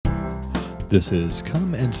This is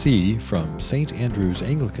Come and See from St. Andrew's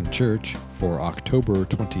Anglican Church for October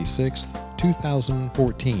 26th,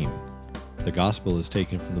 2014. The Gospel is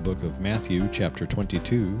taken from the book of Matthew, chapter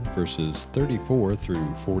 22, verses 34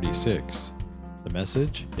 through 46. The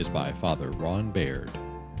message is by Father Ron Baird.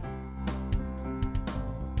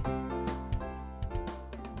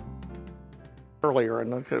 Earlier,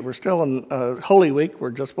 and we're still in Holy Week.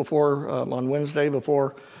 We're just before, on Wednesday,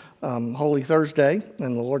 before Holy Thursday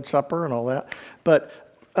and the Lord's Supper and all that. But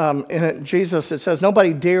Jesus, it says,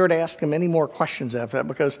 nobody dared ask him any more questions after that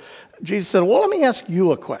because Jesus said, well, let me ask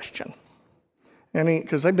you a question. And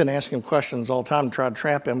because they've been asking him questions all the time to try to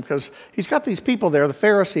trap him, because he's got these people there, the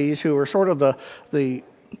Pharisees, who are sort of the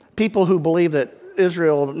people who believe that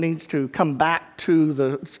Israel needs to come back to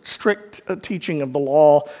the strict teaching of the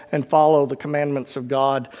law and follow the commandments of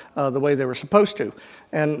God the way they were supposed to.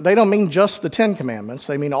 And they don't mean just the Ten Commandments.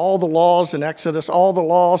 They mean all the laws in Exodus, all the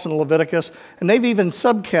laws in Leviticus, and they've even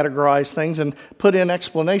subcategorized things and put in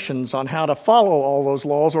explanations on how to follow all those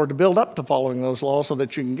laws or to build up to following those laws so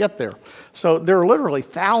that you can get there. So there are literally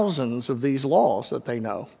thousands of these laws that they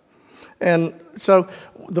know. And so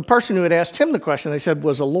the person who had asked him the question, they said,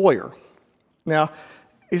 was a lawyer. Now,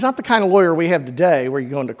 he's not the kind of lawyer we have today where you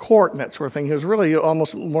go into court and that sort of thing. He was really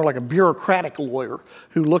almost more like a bureaucratic lawyer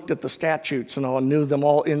who looked at the statutes and all and knew them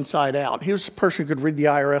all inside out. He was a person who could read the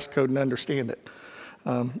IRS code and understand it.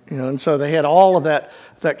 And so they had all of that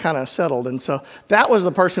kind of settled. And so that was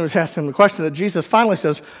the person who was asking the question that Jesus finally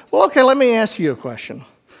says, well, okay, let me ask you a question.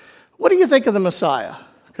 What do you think of the Messiah?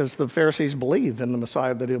 Because the Pharisees believed in the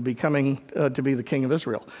Messiah, that he'll be coming to be the king of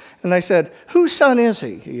Israel. And they said, whose son is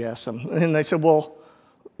he? He asked them. And they said, well,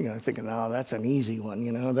 thinking, that's an easy one,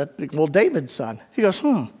 well, David's son. He goes,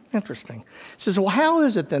 interesting. He says, well, how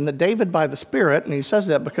is it then that David by the Spirit, and he says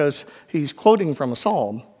that because he's quoting from a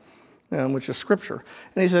psalm, which is scripture.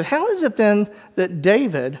 And he says, how is it then that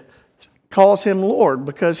David calls him Lord?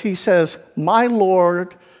 Because he says, my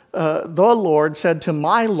Lord, the Lord said to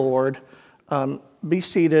my Lord, be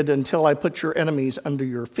seated until I put your enemies under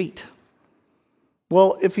your feet.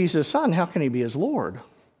 Well, if he's his son, how can he be his Lord?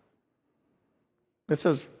 It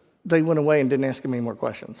says they went away and didn't ask him any more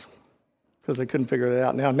questions because they couldn't figure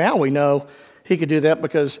that out. Now we know he could do that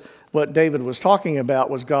because what David was talking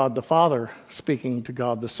about was God the Father speaking to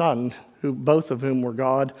God the Son, both of whom were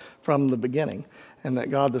God from the beginning, and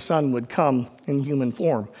that God the Son would come in human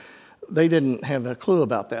form. They didn't have a clue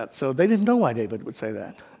about that, so they didn't know why David would say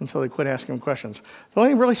that, and so they quit asking him questions. The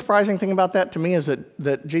only really surprising thing about that to me is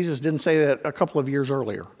that Jesus didn't say that a couple of years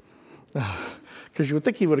earlier, because you would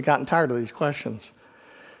think he would have gotten tired of these questions.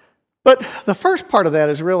 But the first part of that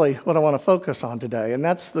is really what I want to focus on today, and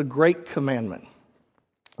that's the Great Commandment.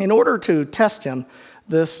 In order to test him,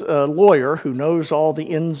 this lawyer who knows all the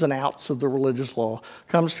ins and outs of the religious law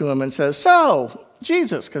comes to him and says, so,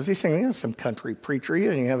 Jesus, because he's saying, he's some country preacher, he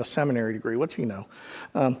didn't even have a seminary degree, what's he know?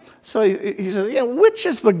 So he says, which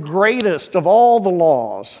is the greatest of all the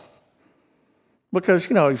laws? Because,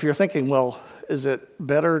 if you're thinking, well, is it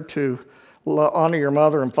better to honor your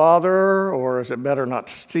mother and father, or is it better not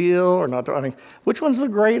to steal, or not to, which one's the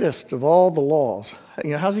greatest of all the laws?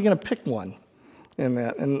 How's he going to pick one in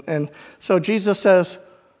that? And so Jesus says,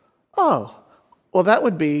 oh, well, that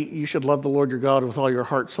would be, you should love the Lord your God with all your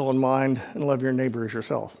heart, soul, and mind, and love your neighbor as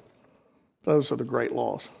yourself. Those are the great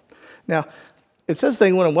laws. Now, it says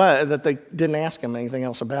they went away, that they didn't ask him anything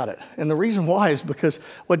else about it. And the reason why is because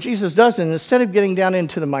what Jesus does, and instead of getting down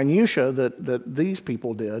into the minutia that these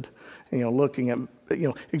people did, looking at,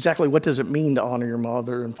 exactly what does it mean to honor your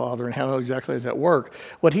mother and father, and how exactly does that work,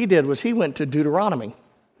 what he did was he went to Deuteronomy,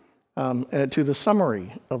 to the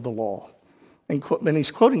summary of the law. And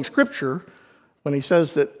he's quoting scripture when he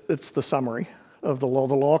says that it's the summary of the law.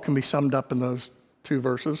 The law can be summed up in those two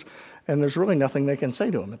verses, and there's really nothing they can say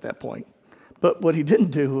to him at that point. But what he didn't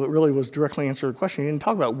do really was directly answer the question. He didn't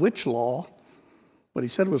talk about which law. What he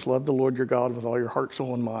said was love the Lord your God with all your heart,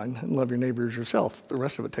 soul, and mind, and love your neighbor as yourself. The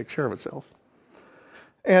rest of it takes care of itself.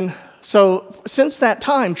 And so since that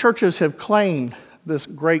time, churches have claimed this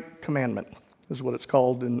great commandment, is what it's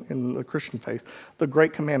called in the Christian faith, the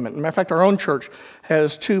Great Commandment. As a matter of fact, our own church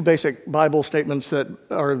has two basic Bible statements that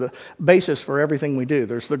are the basis for everything we do.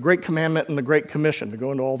 There's the Great Commandment and the Great Commission to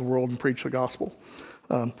go into all the world and preach the gospel.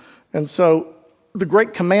 And so the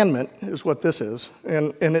Great Commandment is what this is,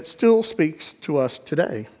 and it still speaks to us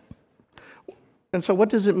today. And so what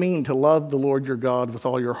does it mean to love the Lord your God with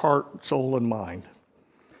all your heart, soul, and mind?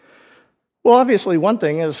 Well, obviously, one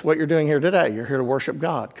thing is what you're doing here today. You're here to worship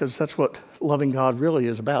God, because that's what loving God really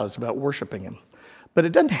is about. It's about worshiping him. But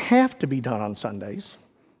it doesn't have to be done on Sundays.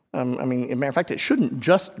 As a matter of fact, it shouldn't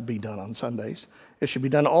just be done on Sundays. It should be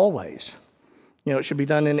done always. It should be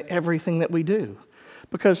done in everything that we do.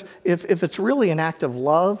 Because if it's really an act of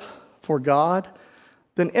love for God,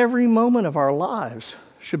 then every moment of our lives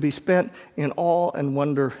should be spent in awe and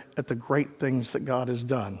wonder at the great things that God has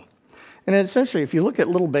done. And essentially, if you look at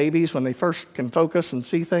little babies when they first can focus and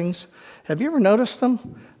see things, have you ever noticed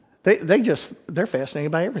them? They're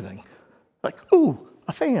fascinated by everything. Like, ooh,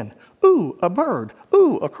 a fan. Ooh, a bird.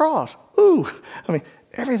 Ooh, a cross. Ooh. I mean,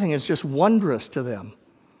 everything is just wondrous to them.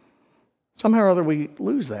 Somehow or other, we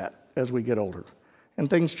lose that as we get older, and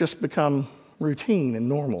things just become routine and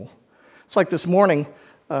normal. It's like this morning,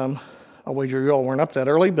 I'll wager you all weren't up that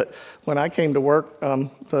early, but when I came to work,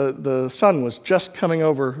 the sun was just coming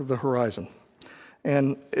over the horizon.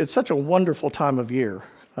 And it's such a wonderful time of year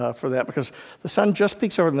for that, because the sun just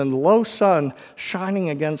peeks over, and then the low sun shining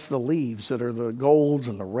against the leaves that are the golds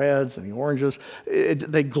and the reds and the oranges,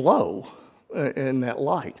 they glow in that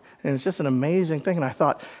light. And it's just an amazing thing. And I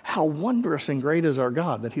thought, how wondrous and great is our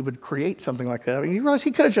God that he would create something like that. I mean, you realize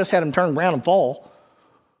he could have just had them turn brown and fall.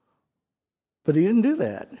 But he didn't do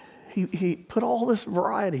that. He put all this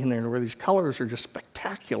variety in there where these colors are just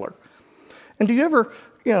spectacular. And do you ever,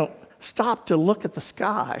 stop to look at the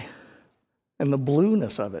sky and the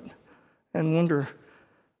blueness of it and wonder,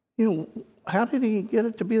 how did he get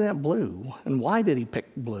it to be that blue? And why did he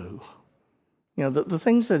pick blue? The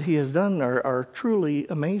things that he has done are truly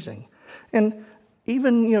amazing. And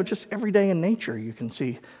even, just every day in nature, you can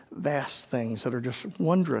see vast things that are just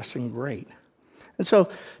wondrous and great. And so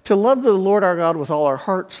to love the Lord our God with all our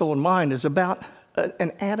heart, soul, and mind is about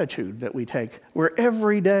an attitude that we take, where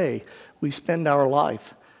every day we spend our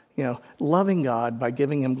life, loving God by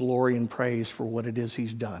giving him glory and praise for what it is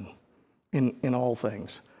he's done in all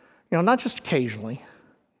things. Not just occasionally.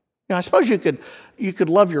 I suppose you could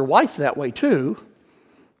love your wife that way too.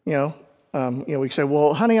 We could say,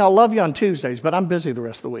 well, honey, I'll love you on Tuesdays, but I'm busy the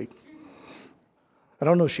rest of the week. I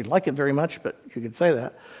don't know if she'd like it very much, but you could say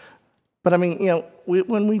that. But I mean,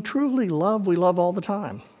 when we truly love, we love all the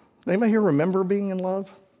time. Anybody here remember being in love?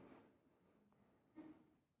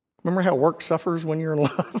 Remember how work suffers when you're in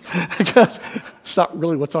love? Because it's not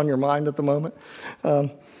really what's on your mind at the moment.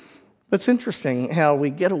 But it's interesting how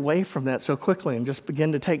we get away from that so quickly and just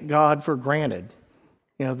begin to take God for granted,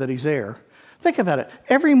 that he's there. Think about it.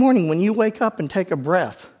 Every morning when you wake up and take a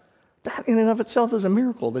breath, that in and of itself is a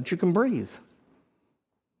miracle that you can breathe.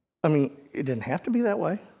 I mean, it didn't have to be that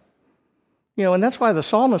way. And that's why the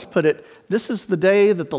psalmist put it, this is the day that the